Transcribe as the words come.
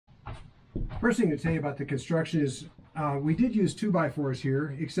First thing to tell you about the construction is we did use 2x4s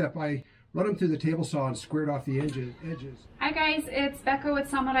here, except I run them through the table saw and squared off the edges. Hi guys, it's Becca with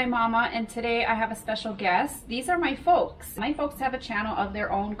Samurai Mama, and today I have a special guest. These are my folks. My folks have a channel of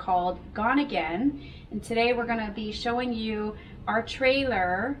their own called Gonagain, and today we're going to be showing you our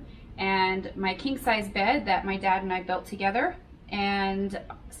trailer and my king-size bed that my dad and I built together, and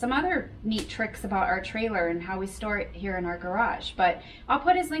some other neat tricks about our trailer and how we store it here in our garage. But I'll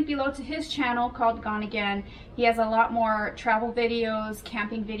put his link below to his channel called Gonagain. He has a lot more travel videos,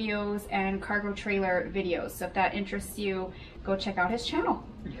 camping videos, and cargo trailer videos. So if that interests you, go check out his channel.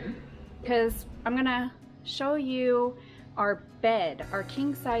 Because I'm gonna show you our bed, our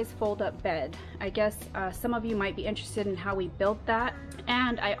king-size fold-up bed. I guess some of you might be interested in how we built that.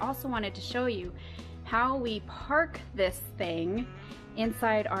 And I also wanted to show you how we park this thing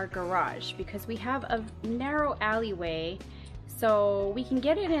inside our garage, because we have a narrow alleyway, so we can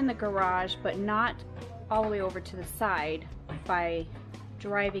get it in the garage but not all the way over to the side by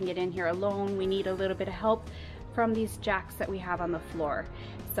driving it in here alone. We need a little bit of help from these jacks that we have on the floor.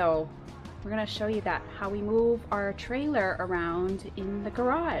 So we're going to show you that, how we move our trailer around in the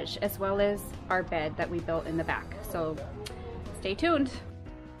garage, as well as our bed that we built in the back. So stay tuned.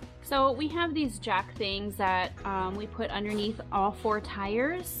 So we have these jack things that we put underneath all 4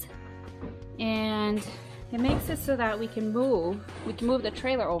 tires, and it makes it so that we can move the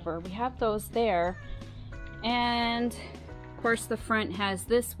trailer over. We have those there, and of course the front has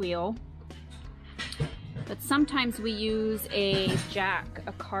this wheel, but sometimes we use a jack,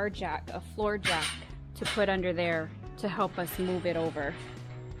 a car jack, a floor jack to put under there to help us move it over.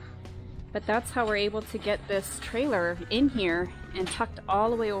 But that's how we're able to get this trailer in here and tucked all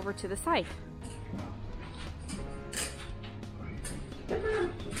the way over to the side. There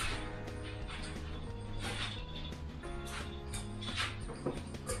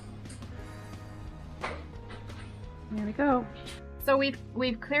we go. So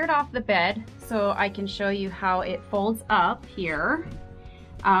we've cleared off the bed so I can show you how it folds up here.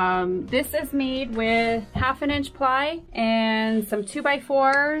 This is made with 1/2 inch ply and some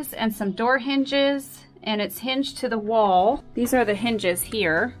 2x4s and some door hinges, and it's hinged to the wall. These are the hinges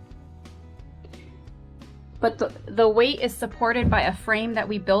here. But the weight is supported by a frame that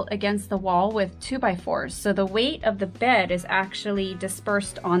we built against the wall with 2x4s. So the weight of the bed is actually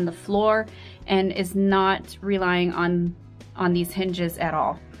dispersed on the floor and is not relying on these hinges at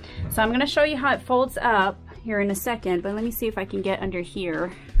all. So I'm going to show you how it folds up here in a second, but let me see if I can get under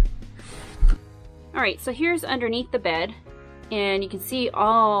here. Alright, so here's underneath the bed, and you can see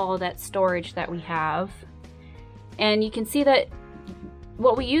all that storage that we have. And you can see that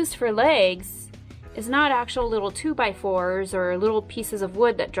what we used for legs is not actual little 2x4s or little pieces of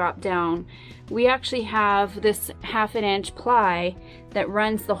wood that drop down. We actually have this 1/2 inch ply that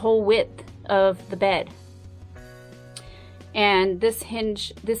runs the whole width of the bed. And this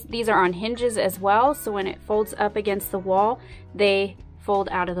hinge, these are on hinges as well, so when it folds up against the wall, they fold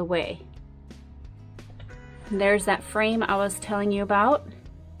out of the way. And there's that frame I was telling you about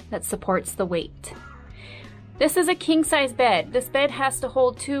that supports the weight. This is a king-size bed. This bed has to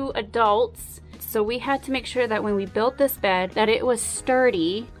hold 2 adults, so we had to make sure that when we built this bed that it was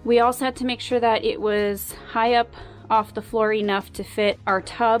sturdy. We also had to make sure that it was high up off the floor enough to fit our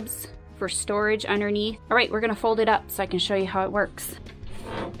tubs for storage underneath. All right, we're gonna fold it up so I can show you how it works.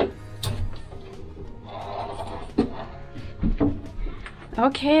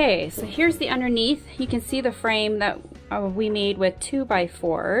 Okay, so here's the underneath. You can see the frame that we made with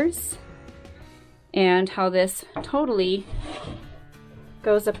 2x4s and how this totally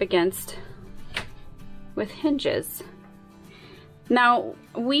goes up against with hinges. Now,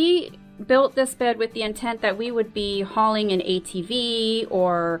 we built this bed with the intent that we would be hauling an ATV,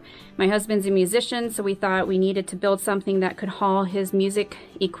 or my husband's a musician, so we thought we needed to build something that could haul his music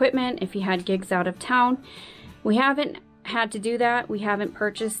equipment if he had gigs out of town. We haven't had to do that. We haven't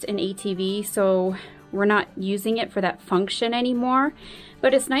purchased an ATV, so we're not using it for that function anymore.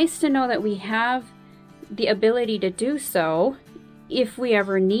 But it's nice to know that we have the ability to do so if we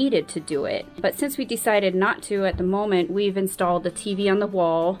ever needed to do it. But since we decided not to at the moment, we've installed the TV on the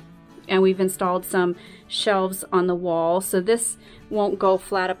wall, and we've installed some shelves on the wall, so this won't go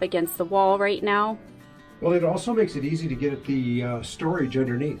flat up against the wall right now. Well, it also makes it easy to get at the storage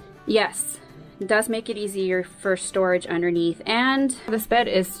underneath. Yes, it does make it easier for storage underneath, and this bed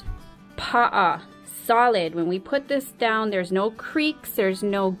is solid. When we put this down, there's no creaks, there's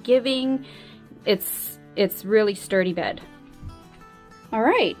no giving. It's really sturdy bed. All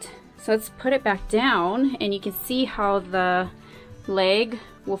right, so let's put it back down, and you can see how the leg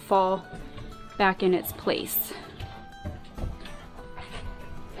will fall back in its place.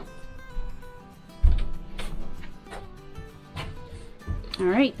 All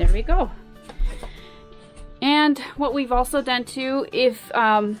right, there we go. And what we've also done too, if,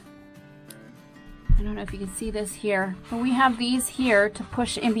 I don't know if you can see this here, but we have these here to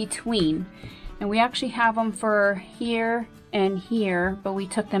push in between. And we actually have them for here and here, but we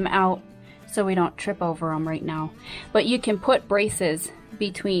took them out so we don't trip over them right now. But you can put braces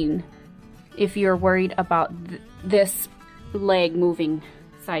between if you're worried about this leg moving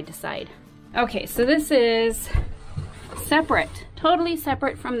side to side. Okay, so this is separate, totally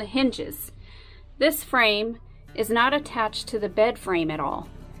separate from the hinges. This frame is not attached to the bed frame at all.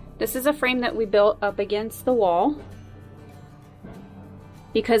 This is a frame that we built up against the wall,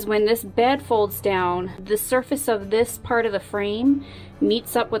 because when this bed folds down, the surface of this part of the frame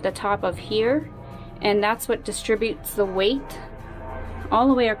meets up with the top of here, and that's what distributes the weight all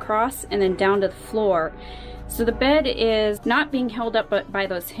the way across and then down to the floor. So the bed is not being held up by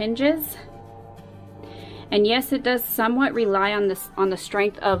those hinges. And yes, it does somewhat rely on the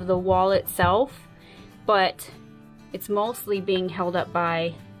strength of the wall itself, but it's mostly being held up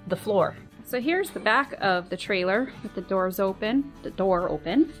by the floor. So here's the back of the trailer with the door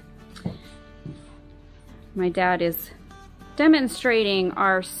open. My dad is demonstrating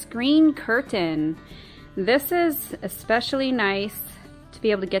our screen curtain. This is especially nice to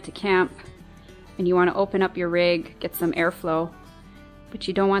be able to get to camp and you want to open up your rig, get some airflow, but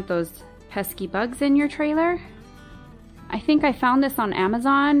you don't want those pesky bugs in your trailer. I think I found this on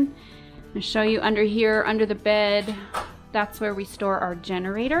Amazon. I'll show you under here, under the bed. That's where we store our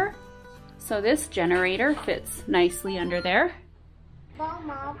generator. So this generator fits nicely under there.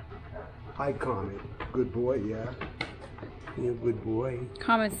 Mom. Hi, Comet. Good boy, yeah. You're a good boy.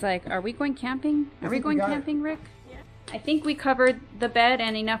 Comet's like, are we going camping? Are we going camping, Rick? Yeah. I think we covered the bed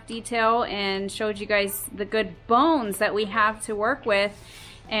in enough detail and showed you guys the good bones that we have to work with.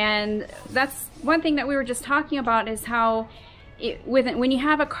 And that's one thing that we were just talking about, is how when you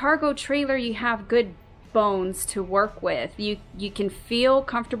have a cargo trailer, you have good bones to work with. You can feel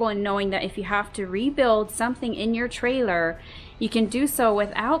comfortable in knowing that if you have to rebuild something in your trailer, you can do so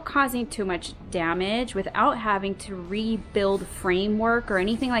without causing too much damage, without having to rebuild framework or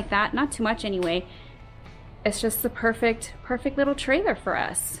anything like that. Not too much anyway. It's just the perfect little trailer for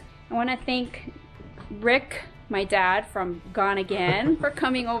us. I want to thank Rick, my dad from Gonagain, for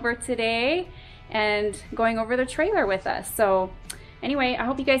coming over today and going over the trailer with us. So anyway, I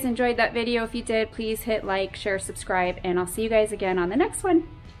hope you guys enjoyed that video. If you did, please hit like, share, subscribe, and I'll see you guys again on the next one.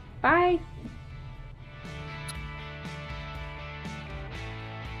 Bye.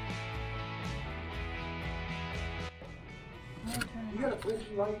 You got a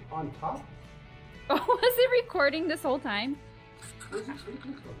flashing light on top? Oh, was it recording this whole time? Where's it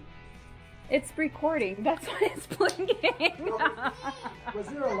sleeping from? It's recording. That's why it's blinking. Was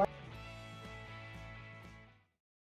there a light?